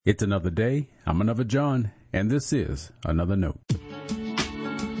It's another day. I'm another John, and this is Another Note.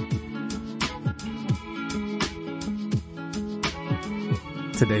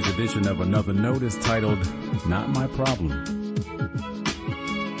 Today's edition of Another Note is titled, Not My Problem.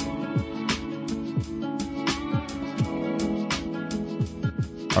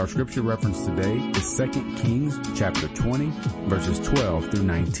 Our scripture reference today is 2 Kings chapter 20, verses 12 through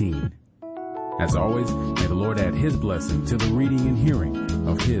 19. As always, may the Lord add His blessing to the reading and hearing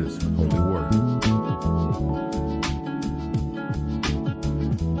of His holy word.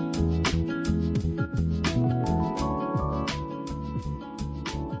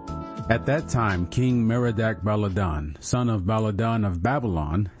 At that time, King Merodach-Baladan, son of Baladan of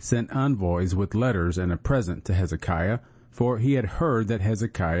Babylon, sent envoys with letters and a present to Hezekiah, for he had heard that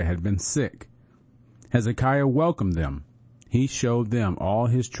Hezekiah had been sick. Hezekiah welcomed them. He showed them all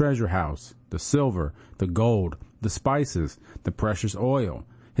his treasure house, the silver, the gold, the spices, the precious oil,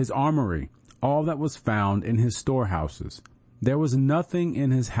 his armory, all that was found in his storehouses. There was nothing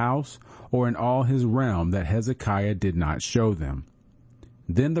in his house or in all his realm that Hezekiah did not show them.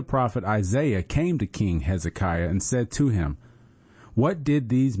 Then the prophet Isaiah came to King Hezekiah and said to him, "What did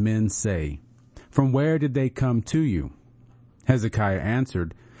these men say? From where did they come to you?" Hezekiah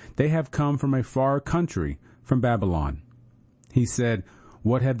answered, "They have come from a far country, from Babylon." He said,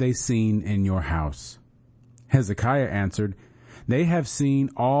 "What have they seen in your house?" Hezekiah answered, "They have seen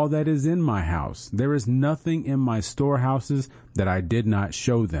all that is in my house. There is nothing in my storehouses that I did not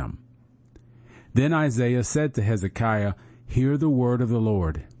show them." Then Isaiah said to Hezekiah, "Hear the word of the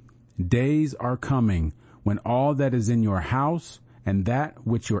Lord. Days are coming when all that is in your house and that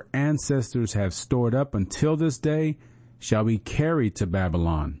which your ancestors have stored up until this day shall be carried to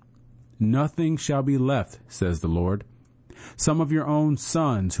Babylon. Nothing shall be left, says the Lord. Some of your own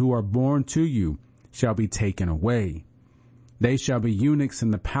sons who are born to you shall be taken away. They shall be eunuchs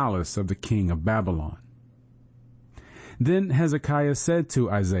in the palace of the king of Babylon." Then Hezekiah said to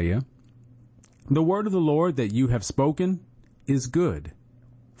Isaiah, "The word of the Lord that you have spoken is good."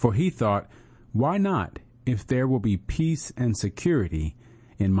 For he thought, "Why not, if there will be peace and security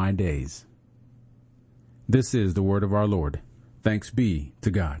in my days?" This is the word of our Lord. Thanks be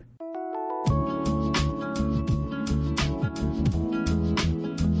to God.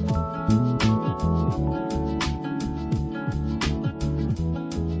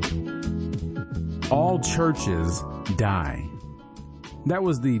 All churches die. That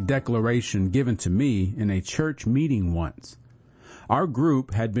was the declaration given to me in a church meeting once. Our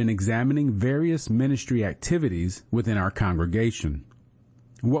group had been examining various ministry activities within our congregation.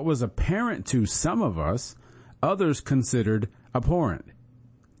 What was apparent to some of us, others considered abhorrent.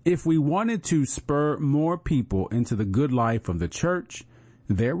 If we wanted to spur more people into the good life of the church,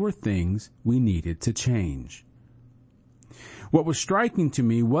 there were things we needed to change. What was striking to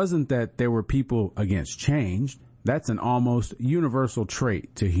me wasn't that there were people against change. That's an almost universal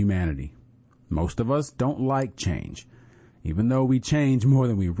trait to humanity. Most of us don't like change. Even though we change more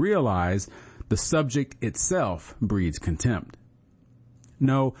than we realize, the subject itself breeds contempt.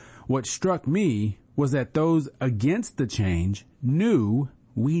 No, what struck me was that those against the change knew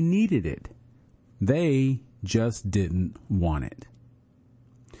we needed it. They just didn't want it.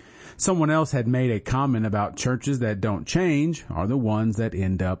 Someone else had made a comment about churches that don't change are the ones that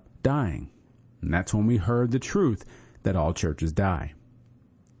end up dying. And that's when we heard the truth that all churches die.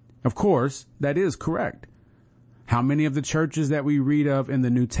 Of course, that is correct. How many of the churches that we read of in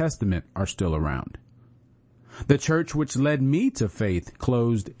the New Testament are still around? The church which led me to faith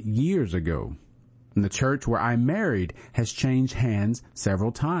closed years ago. And the church where I married has changed hands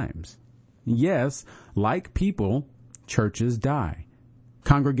several times. Yes, like people, churches die.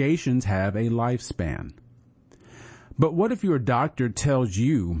 Congregations have a lifespan. But what if your doctor tells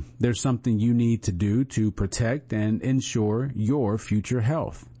you there's something you need to do to protect and ensure your future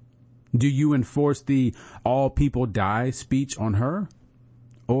health? Do you enforce the "all people die" speech on her?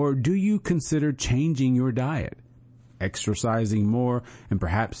 Or do you consider changing your diet, exercising more, and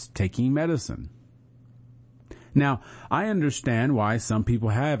perhaps taking medicine? Now, I understand why some people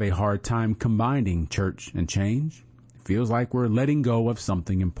have a hard time combining church and change. It feels like we're letting go of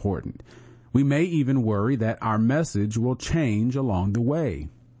something important. We may even worry that our message will change along the way.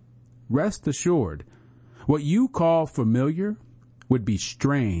 Rest assured, what you call familiar would be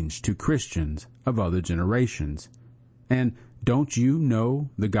strange to Christians of other generations. And don't you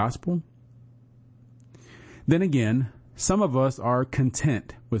know the gospel? Then again, some of us are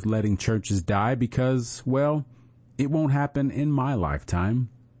content with letting churches die because, well, it won't happen in my lifetime.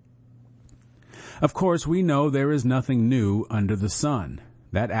 Of course, we know there is nothing new under the sun.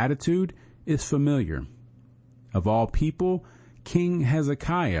 That attitude is familiar. Of all people, King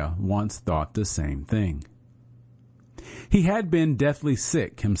Hezekiah once thought the same thing. He had been deathly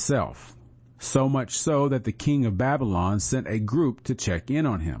sick himself, so much so that the king of Babylon sent a group to check in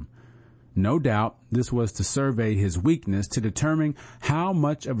on him. No doubt this was to survey his weakness to determine how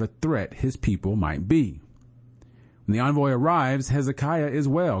much of a threat his people might be. When the envoy arrives, Hezekiah is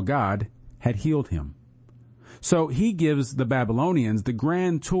well. God had healed him. So he gives the Babylonians the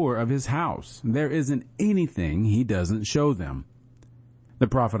grand tour of his house. There isn't anything he doesn't show them. The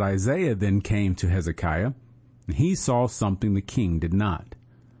prophet Isaiah then came to Hezekiah, and he saw something the king did not.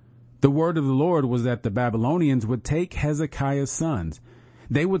 The word of the Lord was that the Babylonians would take Hezekiah's sons.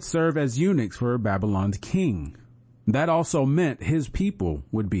 They would serve as eunuchs for Babylon's king. That also meant his people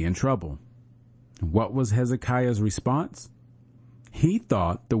would be in trouble. What was Hezekiah's response? He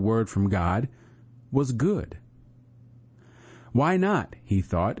thought the word from God was good. Why not, he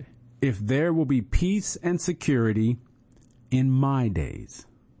thought, if there will be peace and security in my days?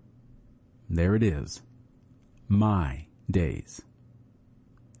 There it is. My days.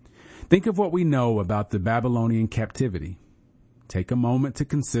 Think of what we know about the Babylonian captivity. Take a moment to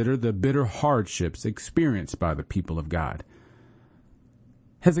consider the bitter hardships experienced by the people of God.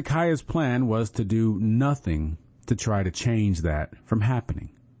 Hezekiah's plan was to do nothing to try to change that from happening.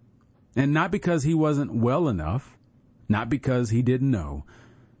 And not because he wasn't well enough, not because he didn't know,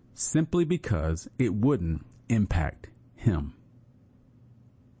 simply because it wouldn't impact him.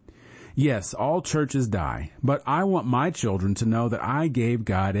 Yes, all churches die, but I want my children to know that I gave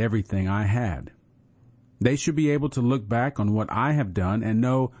God everything I had. They should be able to look back on what I have done and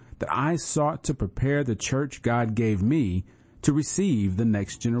know that I sought to prepare the church God gave me to receive the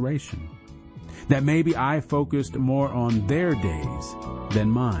next generation. That maybe I focused more on their days than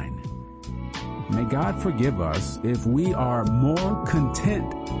mine. May God forgive us if we are more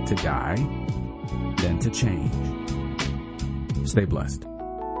content to die than to change. Stay blessed.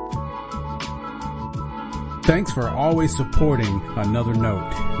 Thanks for always supporting Another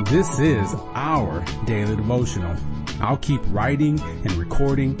Note. This is our daily devotional. I'll keep writing and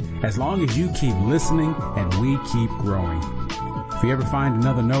recording as long as you keep listening and we keep growing. If you ever find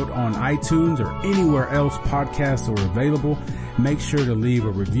Another Note on iTunes or anywhere else podcasts are available, make sure to leave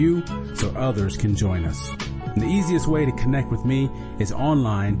a review so others can join us. And the easiest way to connect with me is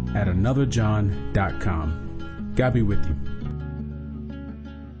online at anotherjohn.com. God be with you.